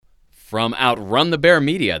From Outrun the Bear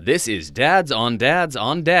Media, this is Dads on Dads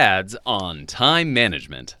on Dads on Time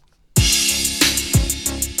Management.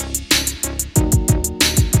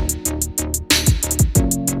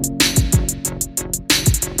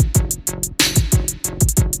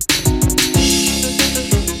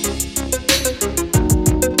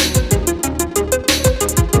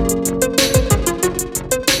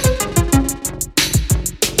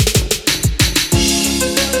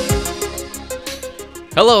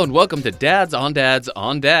 Hello and welcome to Dads on Dads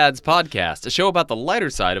on Dads podcast, a show about the lighter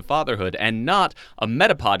side of fatherhood and not a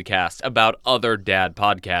meta podcast about other dad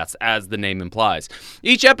podcasts, as the name implies.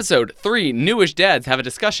 Each episode, 3 newish dads have a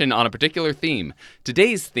discussion on a particular theme.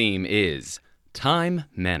 Today's theme is time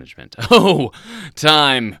management. Oh,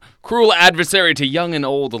 time. Cruel adversary to young and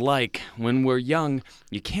old alike. When we're young,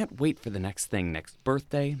 you can't wait for the next thing, next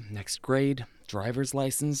birthday, next grade, driver's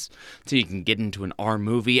license, till you can get into an R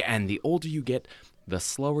movie, and the older you get, the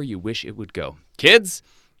slower you wish it would go. Kids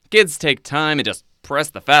take time and just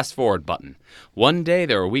press the fast forward button. One day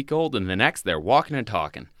they're a week old and the next they're walking and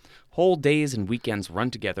talking. Whole days and weekends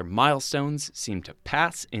run together. Milestones seem to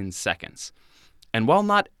pass in seconds. And while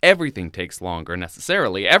not everything takes longer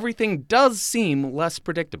necessarily, everything does seem less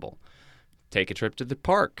predictable. Take a trip to the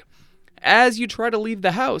park. As you try to leave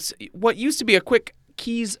the house, what used to be a quick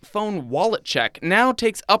keys, phone, wallet check now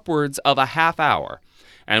takes upwards of a half hour.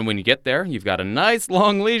 And when you get there, you've got a nice,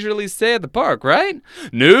 long, leisurely stay at the park, right?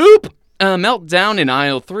 Nope! Meltdown in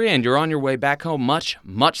aisle 3 and you're on your way back home much,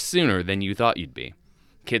 much sooner than you thought you'd be.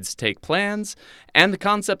 Kids take plans and the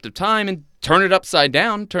concept of time and turn it upside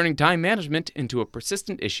down, turning time management into a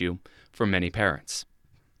persistent issue for many parents.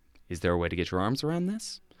 Is there a way to get your arms around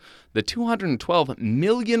this? The 212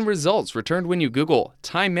 million results returned when you Google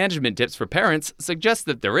time management tips for parents suggest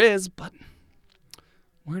that there is, but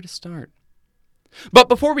where to start? But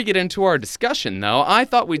before we get into our discussion, though, I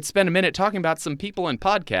thought we'd spend a minute talking about some people and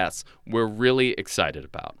podcasts we're really excited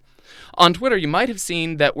about. On Twitter, you might have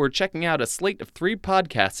seen that we're checking out a slate of 3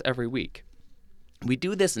 podcasts every week. We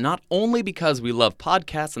do this not only because we love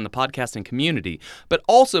podcasts and the podcasting community, but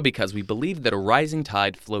also because we believe that a rising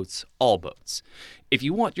tide floats all boats. If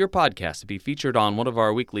you want your podcast to be featured on one of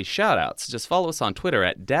our weekly shoutouts, just follow us on Twitter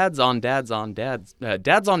at Dads on Dads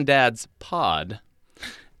Pod.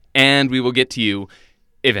 And we will get to you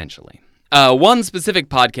eventually. One specific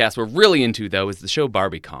podcast we're really into, though, is the show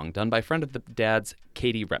Barbie Kong, done by friend of the Dads,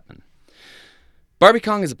 Katie Rettman. Barbie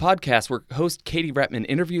Kong is a podcast where host Katie Rettman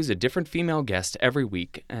interviews a different female guest every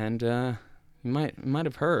week, and you might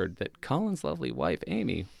have heard that Colin's lovely wife,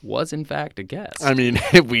 Amy, was in fact a guest. I mean,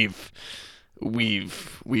 we've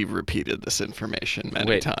repeated this information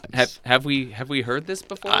many times. Have we heard this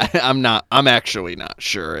before? I'm actually not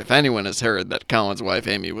sure if anyone has heard that Colin's wife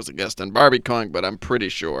Amy was a guest on Barbie Kong, but I'm pretty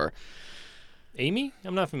sure. Amy?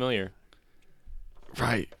 I'm not familiar.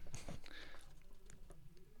 Right.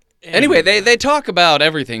 Anyway, they talk about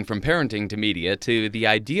everything from parenting to media to the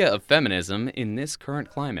idea of feminism in this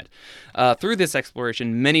current climate. Through this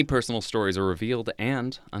exploration, many personal stories are revealed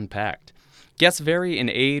and unpacked. Guests vary in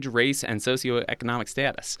age, race, and socioeconomic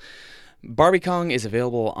status. Barbie Kong is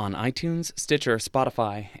available on iTunes, Stitcher,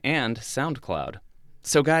 Spotify, and SoundCloud.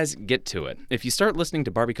 So guys, get to it. If you start listening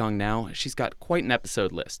to Barbie Kong now, she's got quite an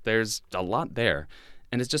episode list. There's a lot there,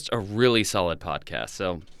 and it's just a really solid podcast,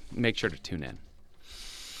 so make sure to tune in.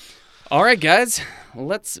 All right, guys,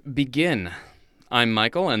 let's begin. I'm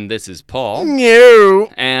Michael, and this is Paul.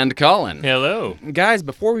 No. And Colin. Hello. Guys,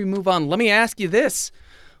 before we move on, let me ask you this.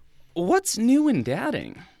 What's new in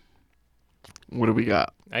dadding? What do we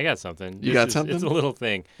got? I got something. You got something? It's a little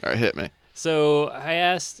thing. All right, hit me. So I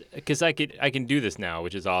asked, because I can do this now,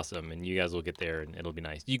 which is awesome, and you guys will get there, and it'll be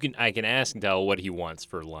nice. I can ask Del what he wants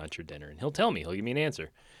for lunch or dinner, and he'll tell me. He'll give me an answer.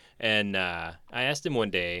 And I asked him one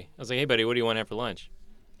day, I was like, hey, buddy, what do you want to have for lunch?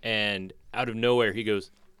 And out of nowhere, he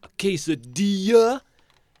goes, a quesadilla?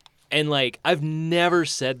 And, I've never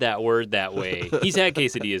said that word that way. He's had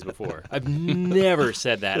quesadillas before. I've never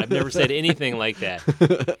said that. I've never said anything like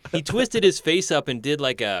that. He twisted his face up and did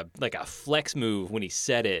like a flex move when he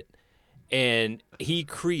said it. And he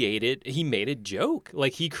made a joke.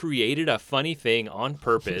 He created a funny thing on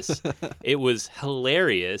purpose. It was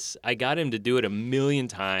hilarious. I got him to do it 1,000,000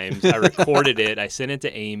 times. I recorded it. I sent it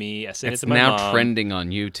to Amy. I sent it to my mom. It's now trending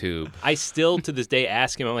on YouTube. I still, to this day,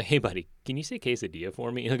 ask him, I'm like, hey, buddy, can you say quesadilla for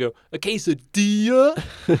me? And he'll go, a quesadilla?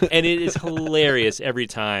 And it is hilarious every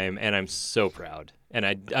time, and I'm so proud. And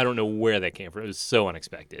I don't know where that came from. It was so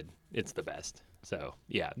unexpected. It's the best. So,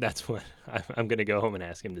 yeah, that's what I'm going to go home and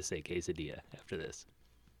ask him to say quesadilla after this.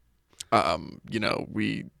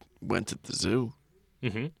 We went to the zoo,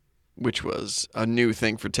 Mm-hmm. which was a new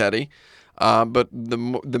thing for Teddy. But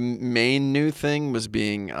the main new thing was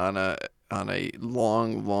being on a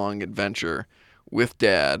long adventure with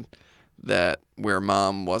Dad, where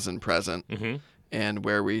Mom wasn't present, and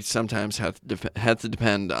where we sometimes had to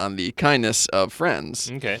depend on the kindness of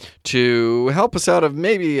friends to help us out of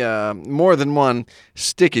maybe more than one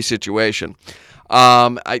sticky situation.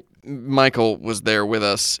 Michael was there with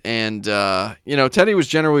us, and Teddy was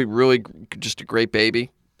generally really just a great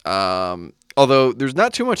baby. Although there's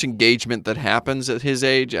not too much engagement that happens at his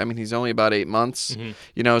age. I mean, he's only about 8 months,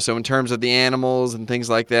 so in terms of the animals and things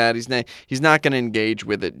like that, he's not going to engage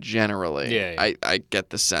with it generally. Yeah. I get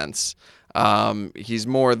the sense. He's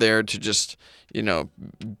more there to just,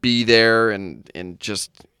 be there and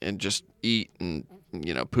just eat and,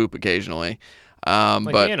 poop occasionally.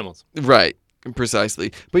 Like animals. Right.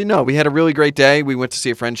 Precisely. But we had a really great day. We went to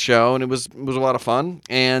see a friend's show, and it was a lot of fun.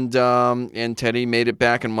 And Teddy made it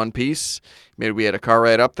back in one piece. We had a car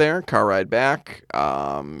ride up there, car ride back.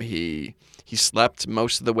 He slept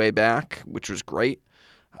most of the way back, which was great.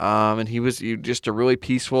 And he just a really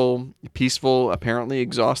peaceful, apparently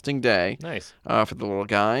exhausting day. Nice. For the little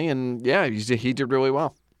guy, and he did really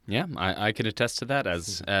well. Yeah, I could attest to that.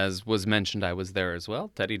 As was mentioned, I was there as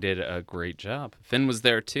well. Teddy did a great job. Finn was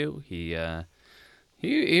there too. He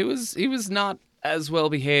was not as well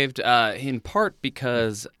behaved, in part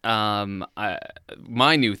because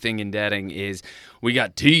my new thing in dadding is we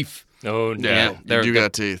got teeth. Oh no! Yeah, you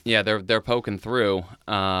got teeth. Yeah, they're poking through.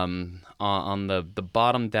 On the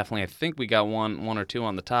bottom, definitely. I think we got one or two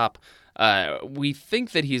on the top. We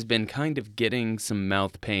think that he's been kind of getting some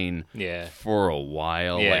mouth pain for a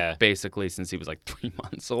while. Yeah. Like basically since he was like 3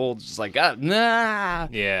 months old. Just like, nah.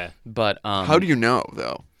 Yeah. But how do you know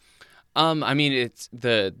though? I mean, it's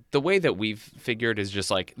the way that we've figured is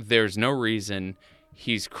just like there's no reason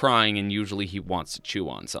he's crying, and usually he wants to chew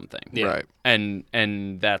on something. Yeah. Right. And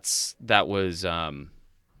that was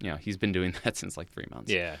he's been doing that since like 3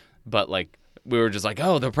 months. Yeah. But like we were just like,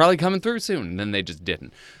 oh, they're probably coming through soon, and then they just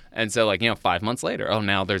didn't. And so 5 months later, oh,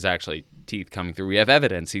 now there's actually teeth coming through. We have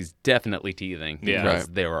evidence he's definitely teething because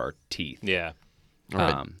there are teeth. Yeah.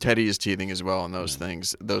 Right. Teddy is teething as well, and those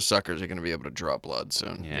things, those suckers are going to be able to draw blood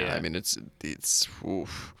soon. Yeah. I mean, it's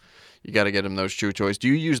oof. You got to get him those chew toys. Do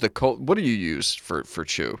you use the cold? What do you use for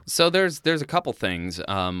chew? So there's a couple things.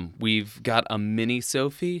 We've got a mini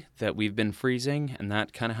Sophie that we've been freezing, and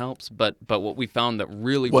that kind of helps. But what we found that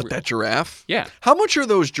really that giraffe? Yeah. How much are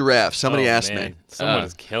those giraffes? Somebody asked me. Someone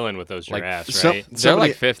is killing with those giraffes, like, right? They're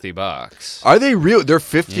like $50. Are they real? They're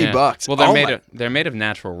 $50. Well, they're made of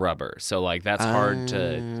natural rubber, so like that's hard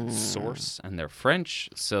to source, and they're French,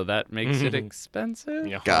 so that makes it expensive.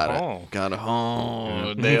 Yeah. Got it.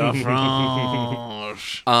 Oh, they are French.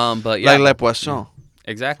 But yeah, like les poissons.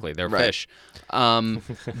 Exactly, they're Right. fish.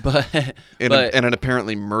 But And an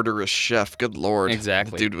apparently murderous chef. Good Lord.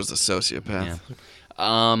 Exactly. The dude was a sociopath.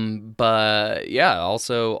 Yeah. But yeah,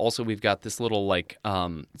 also we've got this little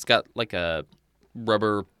it's got like a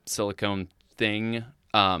rubber silicone thing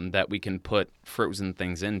that we can put frozen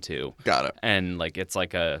things into. Got it. And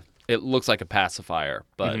it looks like a pacifier,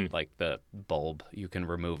 but like the bulb you can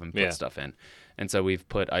remove and put stuff in. And so we've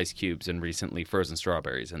put ice cubes and recently frozen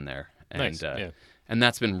strawberries in there. And Nice. And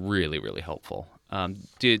that's been really, really helpful. Colin,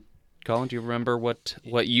 do you remember what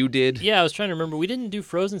you did? Yeah, I was trying to remember. We didn't do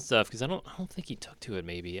frozen stuff because I don't think he took to it.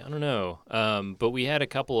 Maybe I don't know. But we had a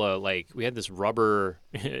couple of we had this rubber.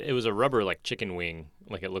 It was a rubber chicken wing.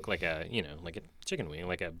 It looked like a chicken wing,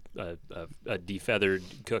 like a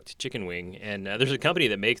defeathered cooked chicken wing. And there's a company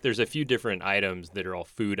that makes. There's a few different items that are all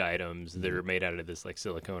food items that are made out of this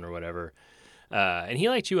silicone or whatever. And he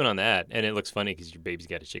liked chewing on that, and it looks funny because your baby's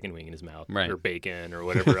got a chicken wing in his mouth, right, or bacon, or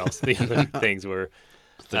whatever else the other things were.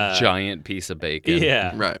 The giant piece of bacon.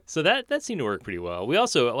 Yeah. Right. So that seemed to work pretty well. We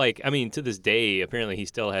also, to this day, apparently he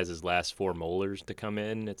still has his last 4 molars to come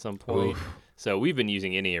in at some point. Oof. So we've been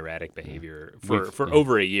using any erratic behavior for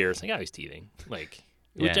over a year. It's he's teething.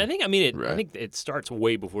 Which I think, I think it starts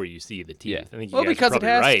way before you see the teeth. Yeah. I think you guys because are probably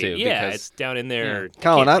it has right. to. Yeah, because, it's down in there. Yeah.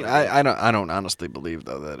 Colin, I don't honestly believe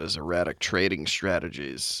though that his erratic trading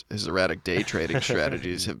strategies, his erratic day trading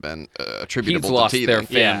strategies, have been attributable He's lost to their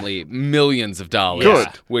teething. millions millions of dollars, Good.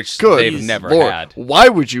 which Good. they've never Lord, had. Why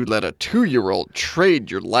would you let a 2-year-old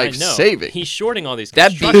trade your life I know. saving? He's shorting all these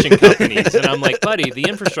construction companies, and I'm like, buddy, the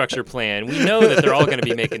infrastructure plan. We know that they're all going to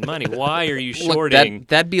be making money. Why are you shorting? Look,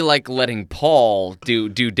 that'd be like letting Paul do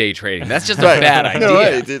day trading. That's just a bad idea. No,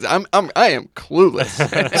 I am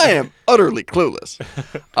clueless. I am utterly clueless.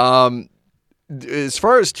 as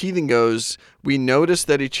far as teething goes, we notice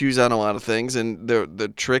that he chews on a lot of things, and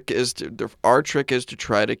the trick is our trick is to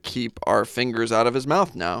try to keep our fingers out of his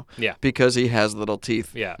mouth now. Yeah. Because he has little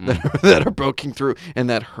teeth. Yeah. that are poking through, and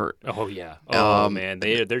that hurt. Oh yeah. Oh man,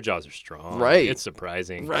 their jaws are strong. Right. It's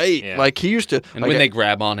surprising. Right. Yeah. Like he used to. And like when they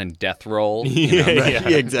grab on and death roll, you know, Yeah.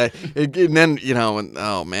 Right, exactly. And then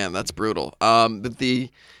oh man, that's brutal. But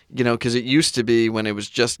because it used to be when it was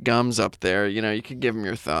just gums up there, you could give him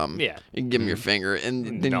your thumb. Yeah. You can give him your finger,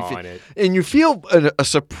 and then Gnaw on it. you feel a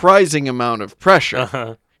surprising amount of pressure.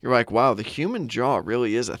 Uh-huh. You're like, wow, the human jaw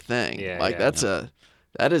really is a thing. Yeah, like yeah.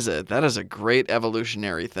 that is a great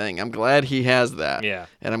evolutionary thing. I'm glad he has that. Yeah.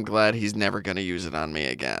 And I'm glad he's never going to use it on me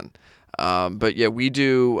again. But yeah, we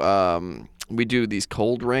do these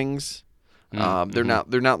cold rings. They're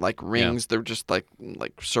not like rings. They're just like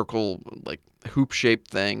circle, like hoop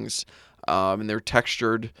shaped things, and they're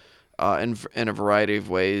textured in a variety of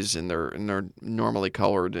ways, and they're normally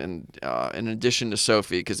colored. And in addition to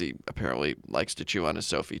Sophie, because he apparently likes to chew on his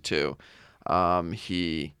Sophie too,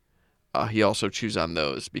 he also chews on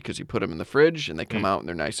those because you put them in the fridge and they come out and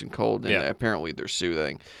they're nice and cold, and apparently they're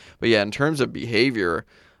soothing. But yeah, in terms of behavior.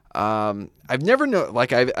 I've never known.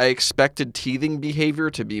 Like I expected teething behavior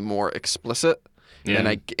to be more explicit, and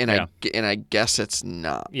I guess it's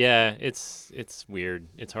not. Yeah, it's weird.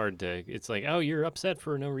 It's hard to. It's like, oh, you're upset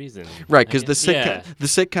for no reason. Right, because the Yeah.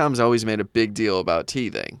 sitcoms always made a big deal about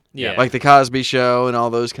teething. Yeah. Like the Cosby Show and all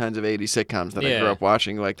those kinds of 80s sitcoms that I grew Yeah. up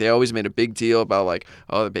watching. Like they always made a big deal about like,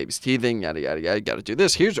 oh, the baby's teething, yada yada yada. You got to do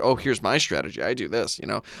this. Here's my strategy. I do this.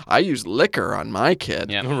 I use liquor on my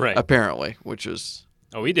kid. Yeah. Right. Apparently, which is.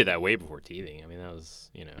 Oh, we did that way before teething. I mean, that was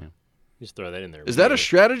just throw that in there. Is that a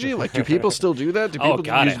strategy? Like, do people still do that? Do people Oh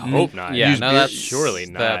God, I use- hope not. Yeah, no, that's surely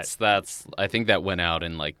not. That's. I think that went out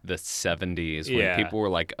in like the 70s when Yeah. people were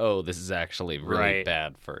like, "Oh, this is actually really Right.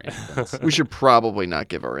 bad for infants," We should probably not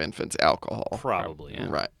give our infants alcohol. Probably. Yeah.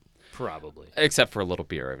 Right. Probably. except for a little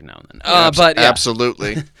beer every now and then. But yeah.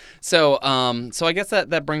 Absolutely. So I guess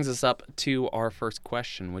that brings us up to our first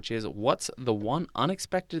question, which is, what's the one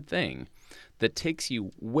unexpected thing that takes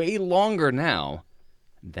you way longer now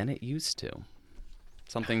than it used to?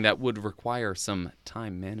 Something that would require some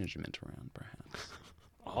time management around, perhaps.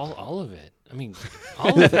 All of it. I mean,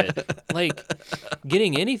 all of it. Like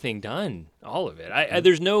getting anything done. All of it.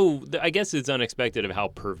 There's no. I guess it's unexpected of how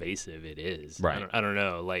pervasive it is. Right. I don't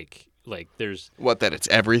know. Like there's. What, that it's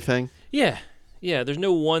everything? Yeah. Yeah. There's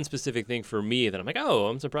no one specific thing for me that I'm like, oh,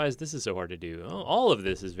 I'm surprised this is so hard to do. Oh, all of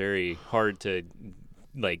this is very hard to,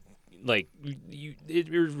 it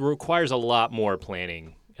requires a lot more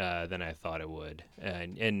planning than I thought it would,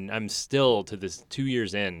 and I'm still to this 2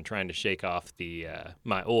 years in trying to shake off the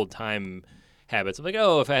my old time habits of like,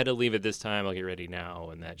 oh, if I had to leave at this time, I'll get ready now,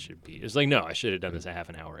 and that should be. It's like, no, I should have done this a half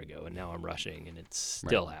an hour ago, and now I'm rushing, and it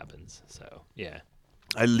still happens. So yeah,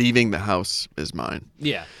 Leaving the house is mine.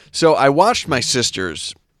 yeah, So I watched my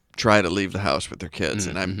sisters try to leave the house with their kids,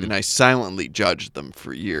 and I silently judged them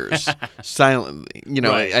for years. Silently,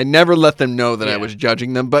 Right. I never let them know that I Yeah. was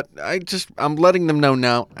judging them, but I'm letting them know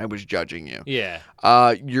now I was judging you. yeah,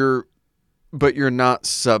 You're not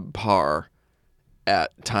subpar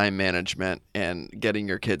at time management and getting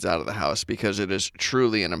your kids out of the house, because it is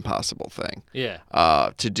truly an impossible thing. yeah,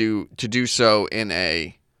 To do so in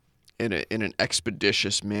an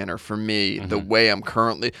expeditious manner for me, the way I'm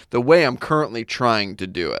currently trying to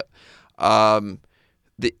do it.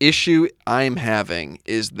 The issue I'm having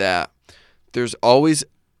is that there's always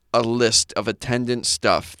a list of attendant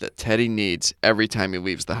stuff that Teddy needs every time he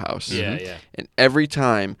leaves the house. yeah, yeah. And every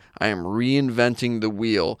time I am reinventing the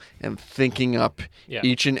wheel and thinking up Yeah.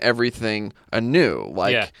 each and everything anew.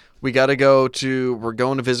 Like, Yeah. we're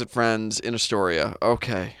going to visit friends in Astoria.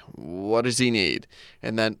 Okay, what does he need?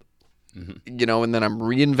 And then, and then I'm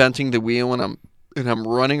reinventing the wheel, and I'm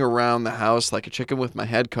running around the house like a chicken with my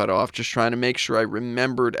head cut off, just trying to make sure I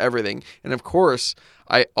remembered everything. And of course,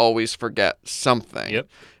 I always forget something. Yep.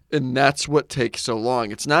 And that's what takes so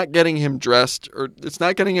long. It's not getting him dressed, or it's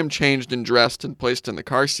not getting him changed and dressed and placed in the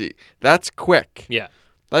car seat. That's quick. Yeah.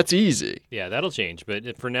 That's easy. Yeah, that'll change,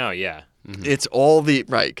 but for now, yeah. It's all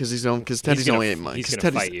because Teddy's gonna only f- 8 months. he's 'Cause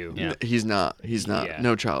gonna Teddy's- fight you. Yeah. He's not. Yeah.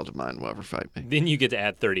 No child of mine will ever fight me. Then you get to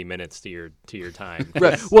add 30 minutes to your time.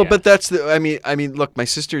 Right. 'cause, Well, yeah. but that's I mean, look, my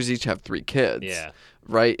sisters each have 3 kids. Yeah.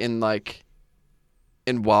 Right. And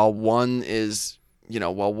while one is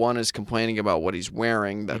complaining about what he's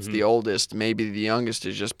wearing, that's the oldest. Maybe the youngest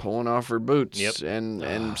is just pulling off her boots Yep.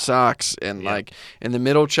 and socks, and Yep. and the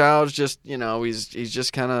middle child's just he's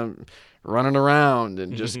just kind of running around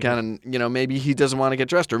and just kind of, maybe he doesn't want to get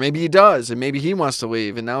dressed, or maybe he does, and maybe he wants to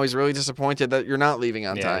leave, and now he's really disappointed that you're not leaving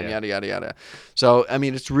on time, yada, yada, yada. So, I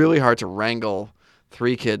mean, it's really hard to wrangle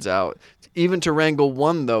 3 kids out. Even to wrangle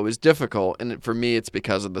one, though, is difficult, and for me, it's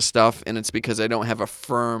because of the stuff, and it's because I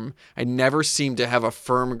never seem to have a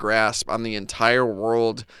firm grasp on the entire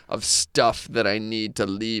world of stuff that I need to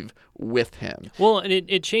leave with him. Well, and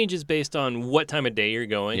it changes based on what time of day you're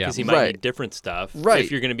going, because he might need different stuff. Right. If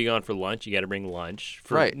you're going to be gone for lunch, you got to bring lunch.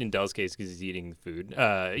 In Dell's case, because he's eating food.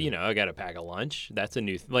 I got to pack a lunch. That's a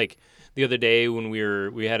new like the other day when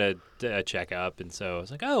we had a checkup, and so I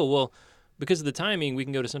was like, oh well. Because of the timing, we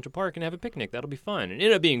can go to Central Park and have a picnic. That'll be fun. And it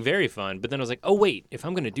ended up being very fun. But then I was like, oh, wait, if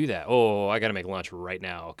I'm going to do that, I got to make lunch right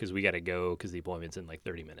now because we got to go because the appointment's in like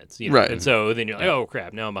 30 minutes. Right. And so then you're like, oh,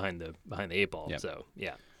 crap, now I'm behind the 8 ball. Yep. So,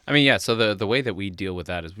 yeah. I mean, yeah, so the way that we deal with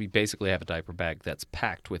that is we basically have a diaper bag that's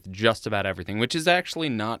packed with just about everything, which is actually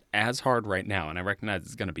not as hard right now. And I recognize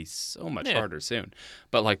it's going to be so much harder soon.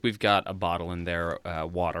 But, like, we've got a bottle in there,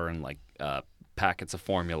 water, and, like, packets of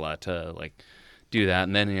formula to, like, do that,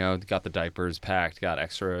 and then got the diapers packed, got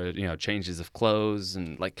extra changes of clothes,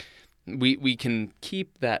 and like we can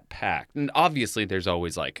keep that packed. And obviously, there's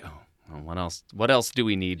always like, what else do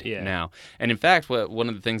we need now? And in fact, one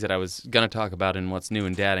of the things that I was gonna talk about in what's new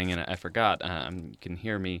in dadding, and I forgot. You can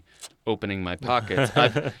hear me opening my pockets.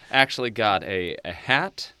 I've actually got a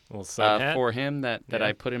hat, hat for him that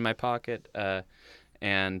I put in my pocket.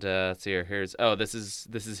 And let's see here. This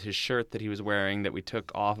is his shirt that he was wearing that we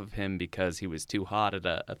took off of him because he was too hot at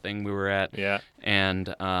a thing we were at. Yeah. And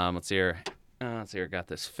let's see here. Got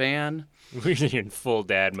this fan. We're in full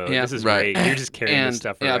dad mode. Yeah. This is great. You're just carrying this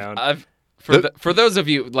stuff around. For those of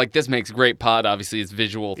you, like, this makes great pod. Obviously, it's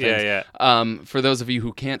visual things. Yeah. For those of you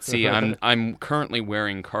who can't see, I'm currently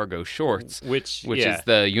wearing cargo shorts, which is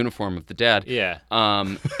the uniform of the dad. Yeah.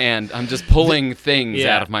 And I'm just pulling things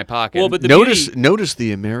out of my pocket. Well, but notice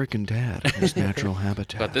the American dad in his natural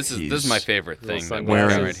habitat. But this is my favorite thing that we're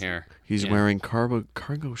wearing right here. He's wearing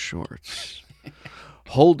cargo shorts.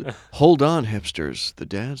 Hold on, hipsters. The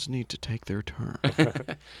dads need to take their turn.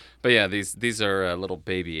 But yeah, these are little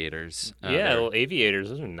baby-ators. Little aviators.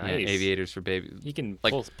 Those are nice. Yeah, aviators for baby. You can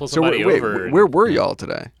like, pull somebody over. Where were y'all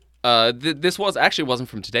today? This wasn't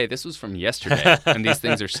from today. This was from yesterday, and these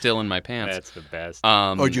things are still in my pants. That's the best.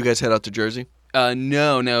 Did you guys head out to Jersey?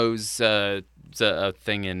 No. It was a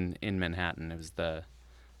thing in Manhattan. It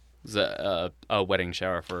was a wedding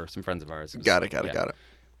shower for some friends of ours. Got it.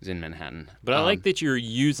 It was in Manhattan. But I like that you're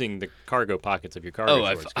using the cargo pockets of your cargo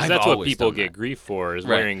shorts. I've that's what always people done get that. grief for is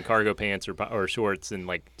wearing cargo pants or shorts and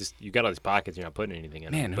like just you got all these pockets, you're not putting anything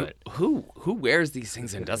in them. Man, who wears these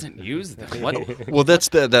things and doesn't use them? What? Well, that's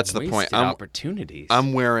the point. Opportunities.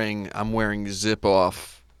 I'm wearing zip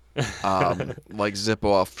off, zip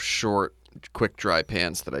off short, quick dry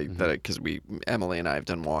pants because Emily and I have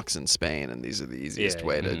done walks in Spain, and these are the easiest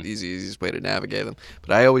way to navigate them.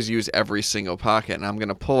 But I always use every single pocket, and I'm going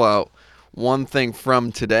to pull out one thing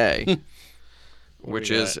from today.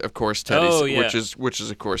 Which is, of course, Teddy's. Which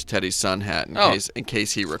is, of course, Teddy's sun hat in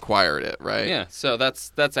case he required it, right? Yeah. So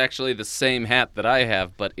that's actually the same hat that I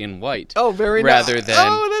have, but in white. Oh, very rather nice.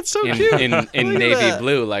 than that's so cute. in navy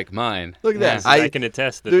blue like mine. Look at that. I can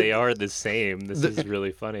attest that they are the same. This is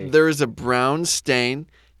really funny. There is a brown stain.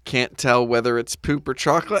 Can't tell whether it's poop or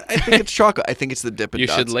chocolate. I think it's chocolate. I think it's the Dippin'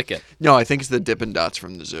 Dots. You should lick it. No, I think it's the Dippin' Dots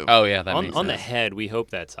from the zoo. Oh yeah, that makes sense. On the head, we hope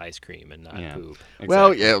that's ice cream and not poop. Exactly.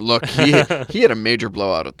 Well, yeah. Look, he had a major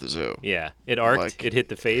blowout at the zoo. Yeah, it arced. It hit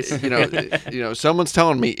the face. Someone's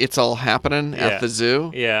telling me it's all happening at the zoo.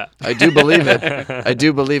 Yeah, I do believe it. I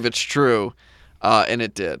do believe it's true. And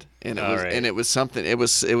it did, and it was something. It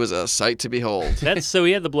was a sight to behold. So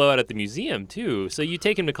he had the blowout at the museum too. So you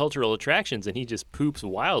take him to cultural attractions, and he just poops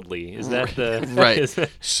wildly. Is that the right?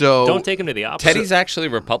 So don't take him to the opposite. Teddy's actually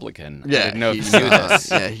Republican. Yeah, I didn't know if you knew this.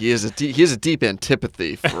 Yeah, he has a deep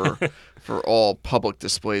antipathy for all public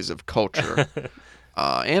displays of culture.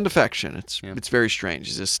 And affection. It's very strange.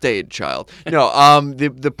 He's a staid child.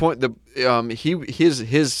 The point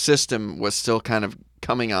his system was still kind of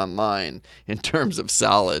coming online in terms of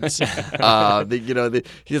solids. You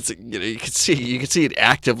could see it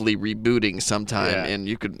actively rebooting sometime, and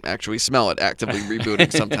you could actually smell it actively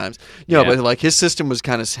rebooting sometimes. But like his system was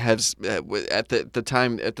kind of at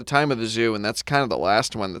the time of the zoo, and that's kind of the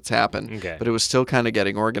last one that's happened. Okay. But it was still kind of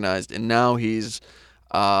getting organized, and now he's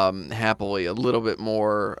happily a little bit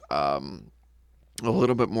more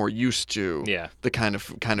used to the kind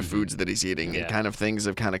of foods that he's eating, and kind of things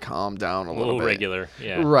have kind of calmed down a little bit. Regular,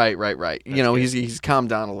 yeah. Right. He's calmed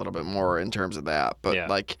down a little bit more in terms of that, but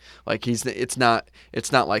like it's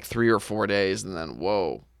not like 3 or 4 days and then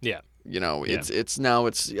whoa. Yeah. It's now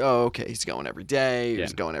okay, he's going every day, Yeah.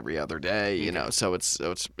 he's going every other day, so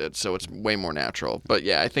it's way more natural. But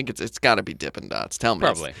yeah, I think it's got to be Dippin' Dots. Tell me,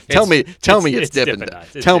 Probably. Tell me it's it's Dippin' Dippin' Dots.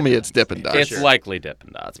 Dots. It's Tell me Dippin' it's Dippin' Dots. It's likely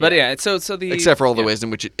Dippin' Dots. But yeah, so the Except for all the yeah. ways in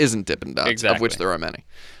which it isn't Dippin' Dots, of Exactly. which there are many.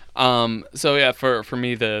 So yeah, for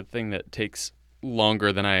me, the thing that takes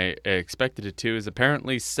longer than I expected it to is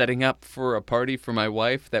apparently setting up for a party for my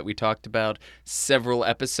wife that we talked about several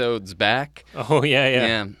episodes back. Oh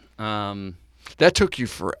yeah. That took you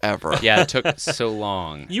forever. Yeah, it took so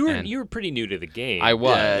long. You were And you were pretty new to the game. I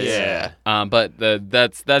was. Yeah. But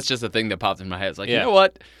that's just a thing that popped in my head. It's like, you Yeah. know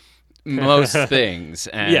what? Most things,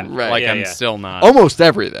 and Yeah, right. like Yeah, I'm yeah. still not. Almost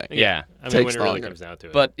everything. Yeah. I mean, Takes when it really longer. comes down to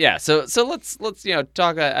it. But yeah, so let's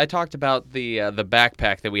talk. I talked about the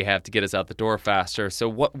backpack that we have to get us out the door faster. So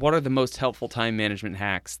what are the most helpful time management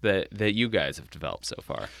hacks that you guys have developed so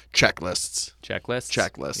far? Checklists.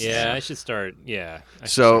 Checklists. yeah, I should start. Yeah, I should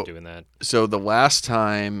So- start doing that. So the last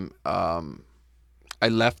time I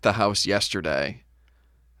left the house yesterday,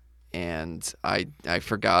 and I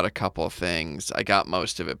forgot a couple of things. I got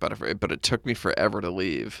most of it, but it took me forever to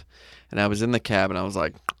leave. And I was in the cab, and I was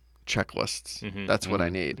like, checklists. That's what I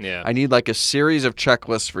need. Yeah. I need like a series of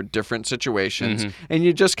checklists for different situations, and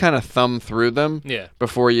you just kind of thumb through them Yeah.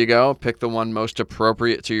 before you go. Pick the one most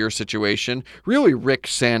appropriate to your situation. Really, Rick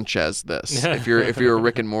Sanchez this. if you're a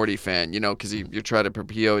Rick and Morty fan, because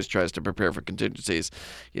he always tries to prepare for contingencies.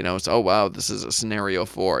 It's oh wow, this is a scenario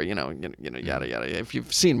 4. Yada yada. If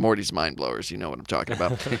you've seen Morty's Mind Blowers, you know what I'm talking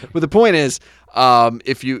about. But the point is,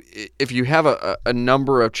 if you have a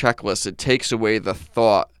number of checklists, it takes away the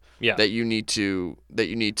thought Yeah. that you need to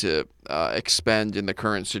expend in the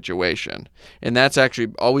current situation, and that's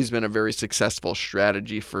actually always been a very successful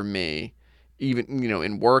strategy for me, even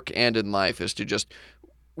in work and in life, is to just,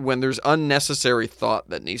 when there's unnecessary thought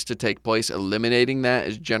that needs to take place, eliminating that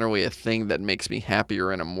is generally a thing that makes me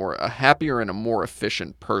happier and a more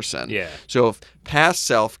efficient person. Yeah. So if past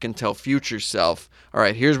self can tell future self, all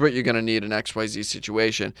right, here's what you're going to need in XYZ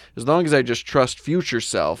situation, as long as I just trust future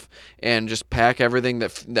self and just pack everything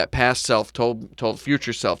that past self told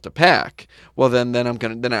future self to pack, well then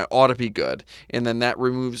I ought to be good. And then that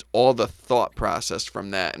removes all the thought process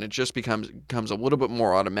from that, and it just becomes a little bit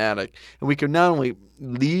more automatic, and we can not only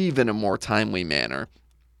leave in a more timely manner,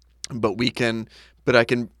 but you can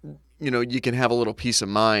have a little peace of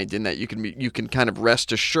mind in that you can kind of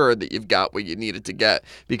rest assured that you've got what you needed to get,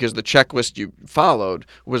 because the checklist you followed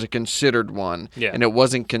was a considered one, Yeah. and it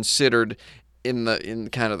wasn't considered in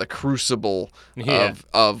kind of the crucible Yeah.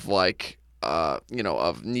 of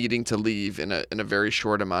needing to leave in a very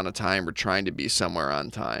short amount of time, or trying to be somewhere on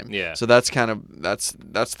time. Yeah. So that's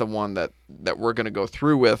the one that we're going to go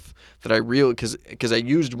through with, that I really, because I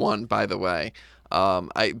used one, by the way.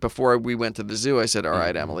 Before we went to the zoo, I said, all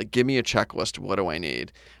right, Emily, give me a checklist. What do I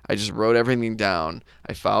need? I just wrote everything down.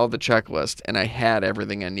 I followed the checklist, and I had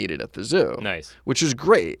everything I needed at the zoo. Nice. Which is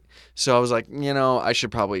great. So I was like, I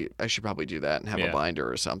should probably do that and have a Yeah.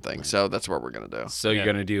 binder or something. So that's what we're gonna do. So you're Yeah.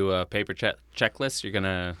 gonna do a paper checklist. You're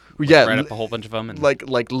gonna Yeah, write up a whole bunch of them. And Like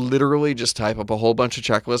literally just type up a whole bunch of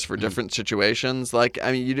checklists for different situations. Like,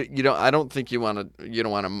 I mean, you don't. I don't think you want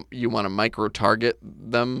to micro target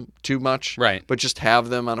them too much. Right. But just have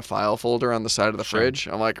them on a file folder on the side of the fridge.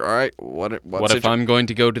 I'm like, all right, what if I'm going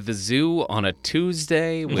to go to the zoo on a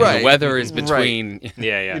Tuesday when Right. the weather is Right. between?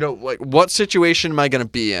 Yeah. Yeah. like, what situation am I going to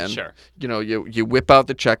be in? Sure. You whip out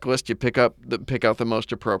the checklist, you pick out the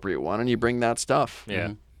most appropriate one, and you bring that stuff.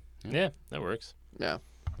 Yeah. Yeah. That works. Yeah.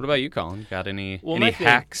 What about you, Colin? Got any Well, my thing-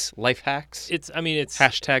 hacks, life hacks? It's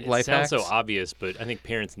Hashtag it life sounds so hacks? obvious, but I think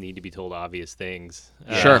parents need to be told obvious things.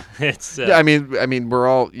 Sure. It's Yeah, I mean, we're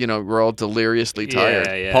all deliriously tired.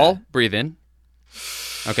 Yeah. Paul, breathe in.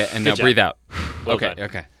 Okay, and now Good job. breathe out. Well okay, done.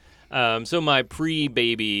 okay. So my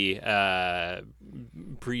pre-baby,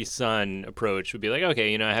 pre-son approach would be like,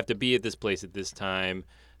 okay, I have to be at this place at this time,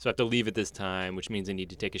 so I have to leave at this time, which means I need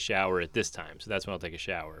to take a shower at this time. So that's when I'll take a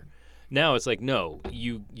shower. Now it's like, no,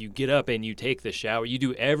 you get up and you take the shower. You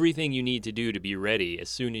do everything you need to do to be ready as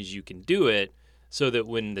soon as you can do it, so that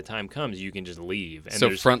when the time comes, you can just leave. And So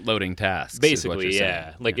there's- front-loading tasks. is what Basically, you're yeah.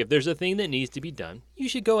 saying. Like if there's a thing that needs to be done, you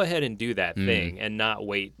should go ahead and do that thing and not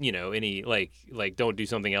wait, any like don't do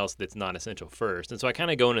something else that's not essential first. And so I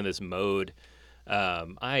kind of go into this mode.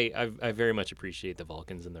 I very much appreciate the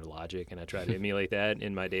Vulcans and their logic, and I try to emulate that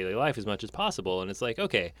in my daily life as much as possible. And it's like,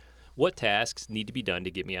 okay, what tasks need to be done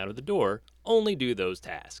to get me out of the door? Only do those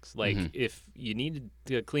tasks. Like if you need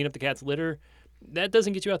to clean up the cat's litter, that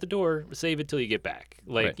doesn't get you out the door. Save it till you get back.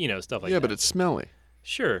 Like, Right. stuff like Yeah, that. but it's smelly.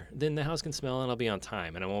 Sure, then the house can smell and I'll be on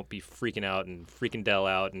time and I won't be freaking out and freaking Dell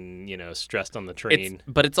out and, stressed on the train.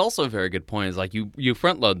 But it's also a very good point. Is like you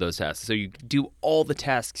front load those tasks, so you do all the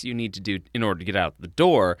tasks you need to do in order to get out the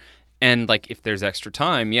door. And like if there's extra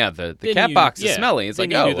time, the Then cat you- box is yeah, smelly. It's then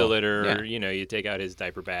like, you oh, do the well, litter, yeah. or, you take out his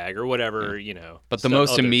diaper bag or whatever, But the stuff-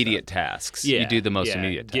 most other immediate stuff. tasks, you do the most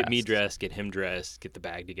immediate tasks. Get me dressed, get him dressed, get the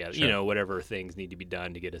bag together. Sure. Whatever things need to be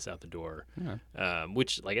done to get us out the door.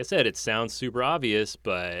 Which, like I said, it sounds super obvious,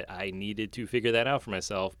 but I needed to figure that out for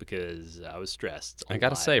myself because I was stressed. I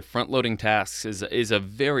gotta say, front loading tasks is a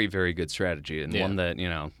very, very good strategy, and Yeah. one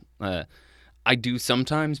that I do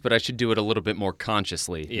sometimes, but I should do it a little bit more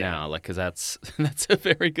consciously now, like because that's a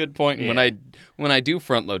very good point. And when I do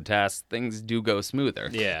front load tasks, things do go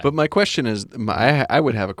smoother. Yeah. But my question is, I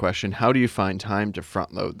would have a question. How do you find time to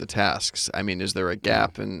front load the tasks? I mean, is there a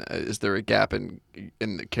gap in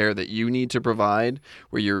the care that you need to provide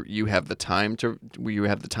where you have the time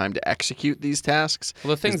to execute these tasks?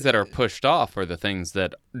 Well, the things that are pushed off are the things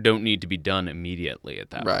that don't need to be done immediately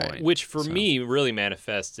at that Right. point. Which for me really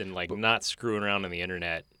manifests in like not screwing around on the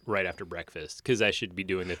internet right after breakfast because I should be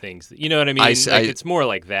doing the things that, you know what I mean? It's more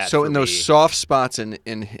like that. So for in those me. soft spots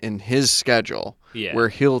in his schedule, Yeah. where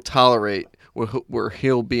he'll tolerate, where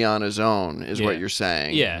he'll be on his own, is what Yeah. you're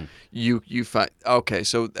saying. Yeah. You find okay.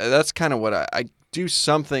 So that's kind of what I do,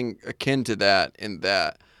 something akin to that. In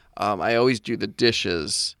that, I always do the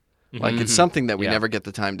dishes. Like it's something that we Yeah. never get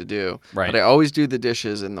the time to do. Right. But I always do the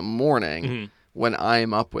dishes in the morning. When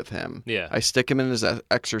I'm up with him. Yeah. I stick him in his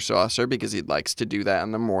extra saucer because he likes to do that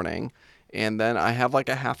in the morning. And then I have like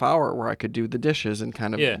a half hour where I could do the dishes and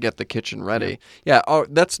kind of Yeah. get the kitchen ready. Yeah. Oh,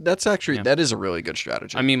 that's actually, that is a really good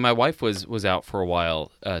strategy. I mean, my wife was out for a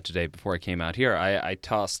while today before I came out here. I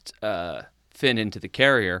tossed Finn into the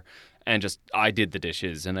carrier and I did the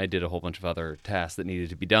dishes and I did a whole bunch of other tasks that needed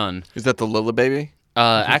to be done. Is that the Lilla baby?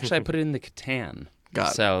 Actually, I put it in the Catan.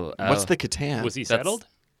 Got it. So What's the Catan? Was he That's- settled?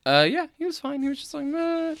 Yeah, he was fine. He was just like,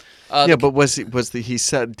 meh. Yeah, but he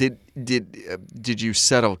said did you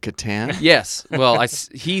settle Catan? Yes. Well,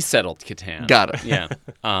 he settled Catan. Got it. Yeah.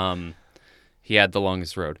 He had the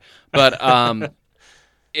longest road, but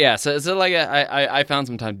yeah. So like I found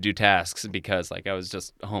some time to do tasks because like I was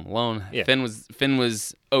just home alone. Yeah. Finn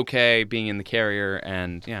was okay being in the carrier,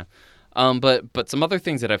 and yeah. But some other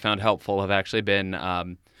things that I found helpful have actually been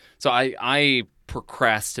so I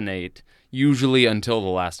procrastinate usually until the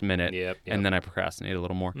last minute, Yep. and then I procrastinate a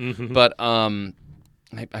little more. But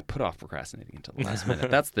I put off procrastinating until the last minute.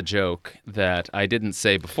 That's the joke that I didn't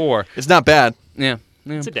say before. It's not bad. Yeah.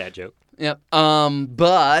 It's a dad joke. Yep. But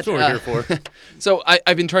That's what we're here for. so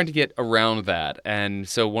I've been trying to get around that, and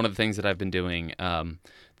so one of the things that I've been doing,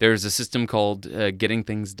 there's a system called Getting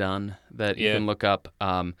Things Done that you Yeah. can look up.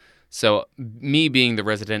 So me being the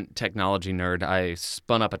resident technology nerd, I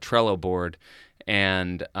spun up a Trello board,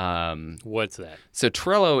 and What's that? so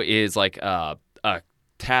Trello is like a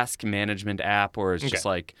task management app, or it's just Okay.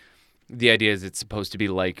 like the idea is it's supposed to be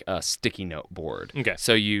like a sticky note board. Okay.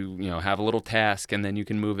 So you have a little task, and then you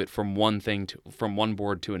can move it from one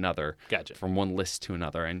board to another. Gotcha. From one list to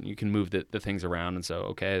another, and you can move the things around. And so,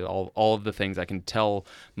 okay, all of the things I can tell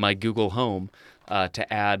my Google Home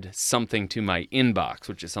to add something to my inbox,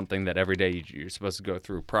 which is something that every day you're supposed to go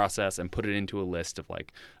through, process, and put it into a list of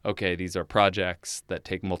like, okay, these are projects that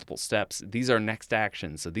take multiple steps. These are next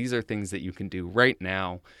actions. So these are things that you can do right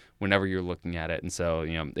now whenever you're looking at it. And so,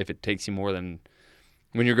 if it takes you more than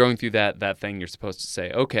when you're going through that thing, you're supposed to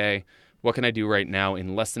say, okay, what can I do right now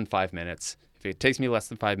in less than 5 minutes? If it takes me less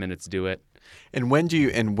than 5 minutes, do it. And when do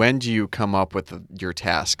you come up with your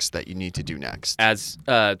tasks that you need to do next?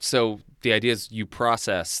 So the idea is you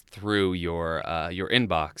process through your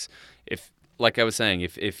inbox. If, like I was saying,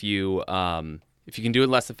 if you can do it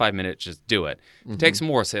in less than 5 minutes, just do it. If it takes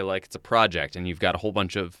more, say like it's a project and you've got a whole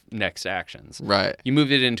bunch of next actions. Right. You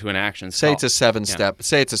move it into an action. Say it's a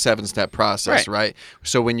 7-step process, right?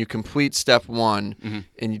 So when you complete step 1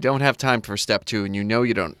 and you don't have time for step 2 and you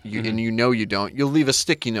don't, you'll leave a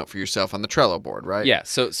sticky note for yourself on the Trello board, right? Yeah.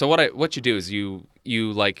 So what you do is you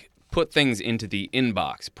like put things into the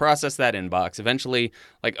inbox, process that inbox. Eventually,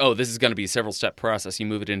 like, oh, this is going to be a several step process. You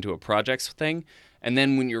move it into a projects thing. And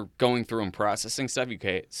then when you're going through and processing stuff,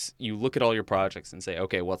 you look at all your projects and say,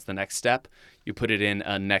 okay, what's the next step? You put it in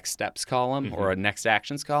a next steps column or a next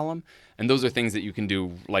actions column. And those are things that you can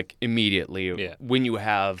do like immediately when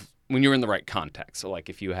you're in the right context. So like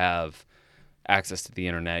if you have access to the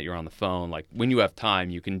internet, you're on the phone, like when you have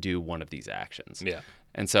time, you can do one of these actions. Yeah.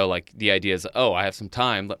 And so like the idea is, oh, I have some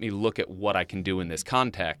time. Let me look at what I can do in this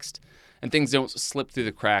context. and things don't slip through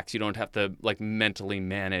the cracks. You don't have to like mentally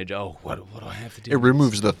manage. Oh, what do I have to do? It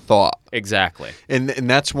removes the thought. Exactly. And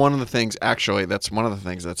that's one of the things. Actually, that's one of the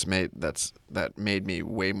things that made me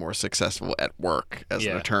way more successful at work as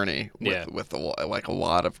an attorney with a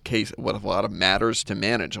lot of matters to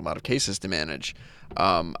manage, a lot of cases to manage.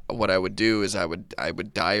 What I would do is I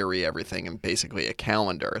would diary everything in basically a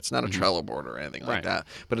calendar. It's not a Trello board or anything like that,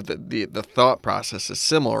 but the thought process is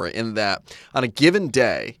similar in that on a given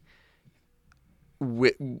day,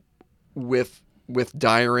 with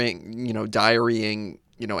diarying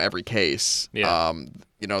every case,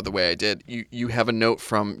 the way I did, you have a note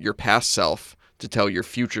from your past self to tell your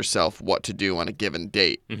future self what to do on a given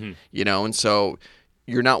date, and so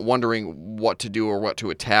you're not wondering what to do or what to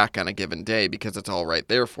attack on a given day because it's all right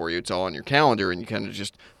there for you. It's all on your calendar, and you kind of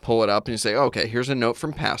just pull it up and you say, okay, here's a note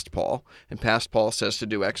from past Paul, and past Paul says to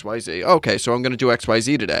do X, Y, Z. Okay, so I'm going to do X, Y,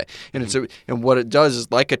 Z today. And and what it does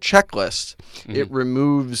is like a checklist, it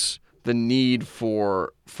removes the need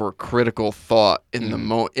for critical thought in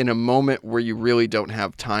in a moment where you really don't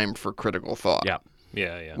have time for critical thought. Yeah.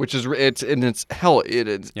 Which is it's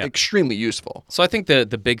extremely useful. So I think the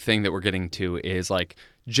big thing that we're getting to is like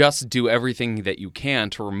just do everything that you can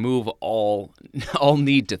to remove all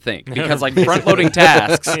need to think, because like front loading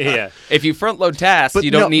tasks. If you front load tasks,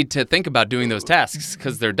 you don't need to think about doing those tasks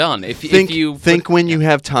because they're done. If you think when you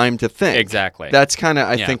have time to think. Exactly. That's kind of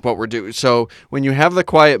I think what we're doing. So when you have the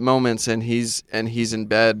quiet moments and he's in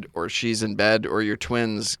bed or she's in bed or your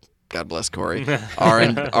twins, God bless Corey, are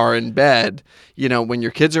in bed, when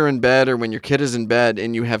your kids are in bed or when your kid is in bed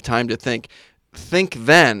and you have time to think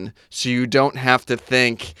then so you don't have to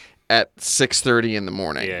think at 6:30 in the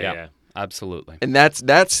morning. Yeah. Absolutely. And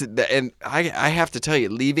and I have to tell you,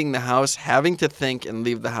 leaving the house, having to think and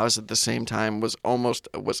leave the house at the same time was almost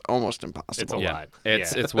impossible. It's a lot.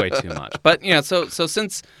 It's way too much. But so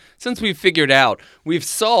since we've figured out, we've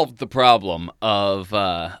solved the problem of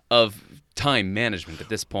time management at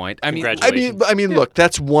this point. I mean, look,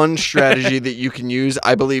 that's one strategy that you can use.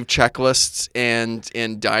 I believe checklists and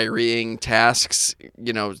diarying tasks,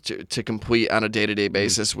 to complete on a day-to-day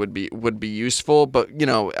basis would be useful. But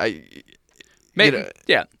One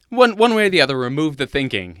way or the other, remove the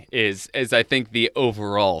thinking is I think the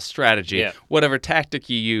overall strategy. Yeah. Whatever tactic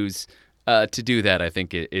you use to do that, I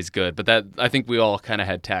think is good. But that I think we all kind of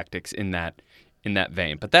had tactics in that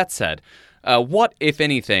vein. But that said, what if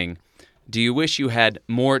anything do you wish you had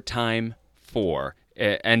more time for?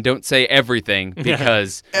 And don't say everything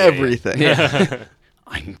because everything.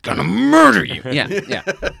 I'm gonna murder you. Yeah.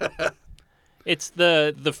 It's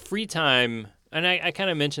the free time, and I kind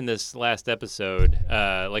of mentioned this last episode.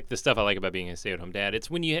 Like the stuff I like about being a stay-at-home dad. It's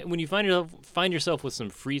when you find yourself with some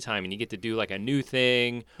free time and you get to do like a new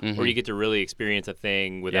thing, or you get to really experience a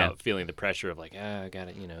thing without feeling the pressure of like, I got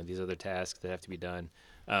it. These other tasks that have to be done.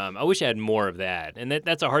 I wish I had more of that, and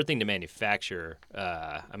that's a hard thing to manufacture.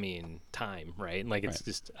 Time, right? Like it's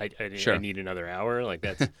just I need another hour. Like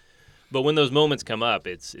that's. But when those moments come up,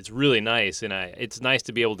 it's really nice, and it's nice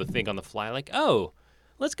to be able to think on the fly. Like, oh,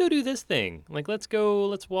 let's go do this thing. Like let's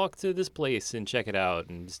walk to this place and check it out,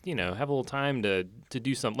 and just have a little time to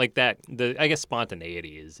do something like that. I guess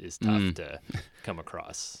spontaneity is tough to come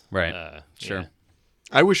across. Right. Sure. Yeah.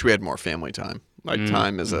 I wish we had more family time. Like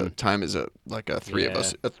time is a like a three of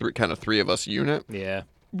us, kind of three of us unit. Yeah.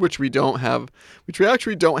 Which we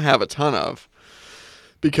actually don't have a ton of,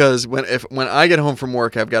 because when I get home from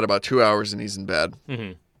work, I've got about 2 hours and he's in bed,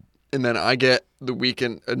 and then I get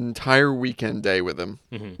an entire weekend day with him,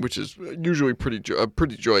 which is usually a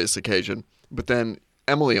pretty joyous occasion. But then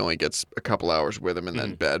Emily only gets a couple hours with him and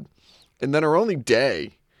then bed, and then our only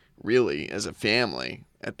day, really, as a family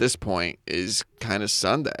at this point is kind of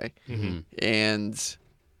Sunday, and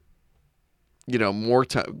more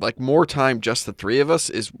time, just the three of us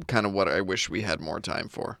is kind of what I wish we had more time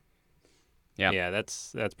for. Yeah,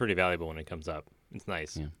 that's pretty valuable when it comes up. It's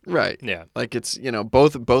nice. Yeah. Right. Yeah. Like it's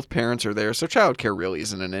both parents are there, so childcare really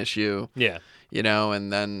isn't an issue. Yeah.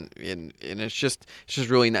 And then and it's just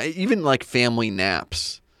really nice. Even like family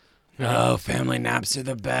naps. Oh, family naps are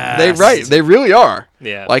the best. They really are.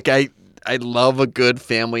 Yeah. Like I love a good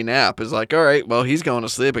family nap. It's like, all right, well, he's going to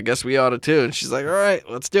sleep. I guess we ought to too. And she's like, all right,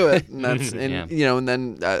 let's do it. And that's and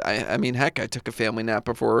then I mean, heck, I took a family nap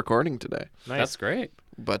before recording today. Nice. That's great.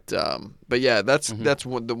 But yeah, that's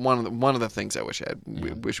one of the things I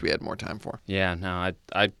wish we had more time for. Yeah, no,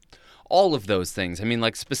 I all of those things. I mean,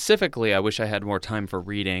 like specifically, I wish I had more time for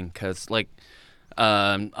reading because, like,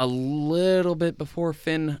 A little bit before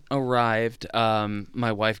Finn arrived,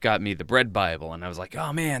 my wife got me the bread Bible, and I was like,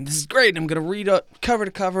 oh man, this is great. I'm going to read it cover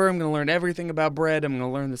to cover. I'm going to learn everything about bread. I'm going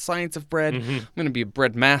to learn the science of bread. I'm going to be a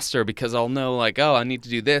bread master because I'll know, like, oh, I need to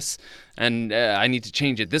do this, and I need to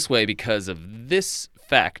change it this way because of this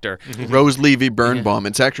factor. Rose Levy Birnbaum.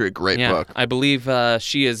 It's actually a great Yeah, book. I believe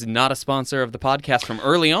she is not a sponsor of the podcast from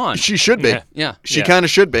early on. She should be. Yeah. She kind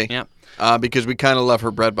of should be. Yeah. Because we kind of love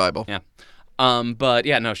her bread Bible. Yeah. But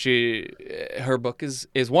yeah, no, her book is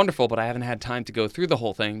wonderful, but I haven't had time to go through the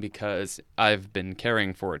whole thing because I've been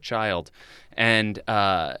caring for a child, and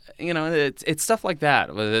it's stuff like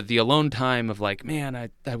that. The alone time of like, man, I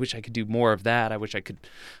wish I could do more of that. I wish I could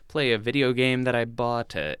play a video game that I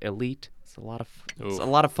bought, Elite. It's a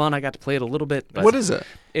lot of fun. I got to play it a little bit. But What is it?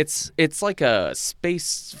 It's like a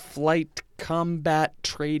space flight combat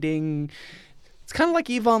trading. It's kind of like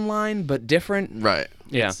EVE Online, but different. Right.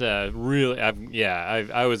 Yeah. It's really,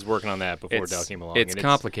 I was working on that before Dell came along. It's and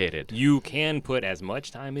complicated. You can put as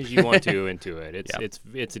much time as you want to into it.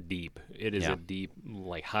 It's a deep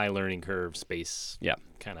like high learning curve space.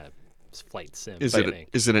 Kind of flight sim. Is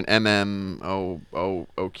it an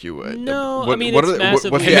MMOQ? No, what, I mean what it's are the,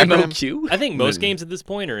 massively what's the acronym? MMOQ? I think most games at this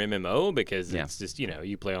point are MMO because it's just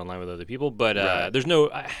you play online with other people. But there's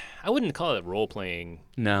no, I wouldn't call it role playing.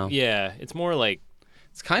 No. Yeah, it's more like.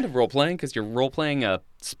 It's kind of role-playing because you're role-playing a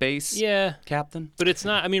space captain. But it's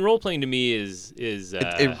not. I mean, role-playing to me is high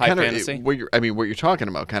kinda, fantasy. What you're talking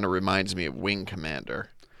about kind of reminds me of Wing Commander.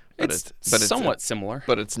 It's somewhat similar.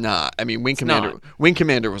 But it's not. I mean, Wing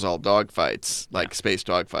Commander was all dogfights, like space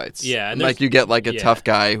dogfights. Yeah, and like you get like a tough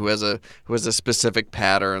guy who has a specific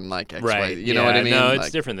pattern, like X, right. You know what I mean? No, like,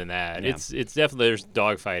 it's different than that. Yeah. It's definitely there's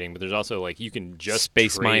dogfighting, but there's also like you can just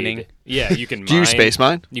space trade. mining. Yeah, you can. Do you space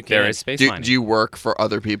mine? You can. There is space mining. Do you work for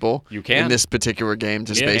other people? You can. In this particular game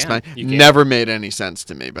to Yeah, space yeah, mine. you can. Never made any sense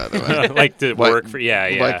to me, by the way. like to work for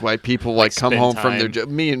Like why people like come spend home from their time. job.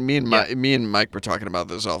 Me and Mike were talking about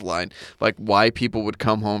this offline. Like why people would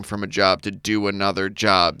come home from a job to do another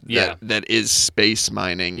job that is space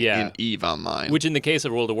mining in EVE Online. Which in the case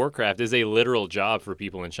of World of Warcraft is a literal job for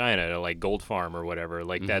people in China to like gold farm or whatever.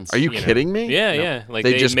 Like that's. Are you kidding me? Yeah, yeah. Like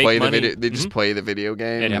they just make play money. the video. They just play the video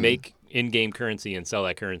game and make in-game currency and sell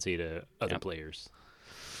that currency to other players.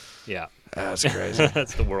 Yeah. That's crazy.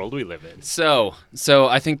 That's the world we live in. So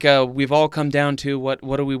I think we've all come down to what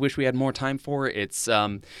do we wish we had more time for? It's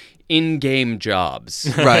in-game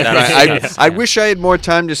jobs. Right. I wish I had more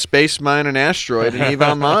time to space mine an asteroid and EVE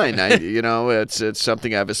Online. It's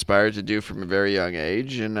something I've aspired to do from a very young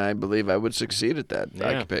age, and I believe I would succeed at that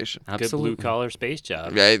occupation. Absolutely. Good blue-collar space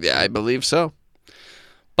job. I believe so.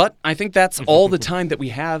 But I think that's all the time that we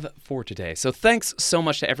have for today. So thanks so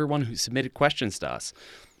much to everyone who submitted questions to us.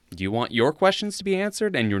 Do you want your questions to be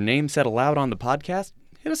answered and your name said aloud on the podcast?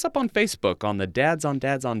 Hit us up on Facebook on the Dads on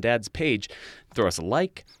Dads on Dads page. Throw us a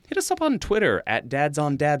like. Hit us up on Twitter at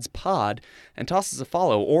dadsondadspod and toss us a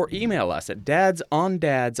follow or email us at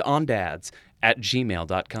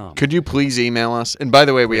dadsondadspoddads@gmail.com. Could you please email us? And by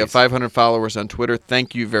the way, we have 500 followers on Twitter.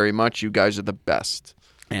 Thank you very much. You guys are the best.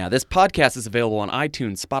 Yeah, this podcast is available on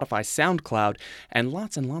iTunes, Spotify, SoundCloud, and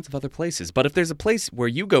lots of other places. But if there's a place where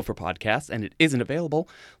you go for podcasts and it isn't available,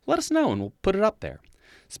 let us know and we'll put it up there.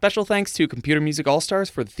 Special thanks to Computer Music All-Stars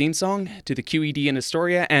for the theme song, to the QED in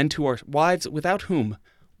Astoria, and to our wives without whom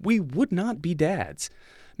we would not be dads.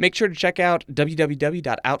 Make sure to check out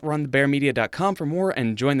www.outrunthebearmedia.com for more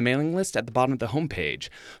and join the mailing list at the bottom of the homepage.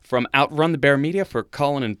 From Outrun the Bear Media for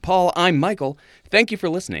Colin and Paul, I'm Michael. Thank you for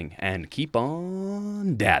listening, and keep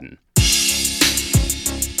on dadding.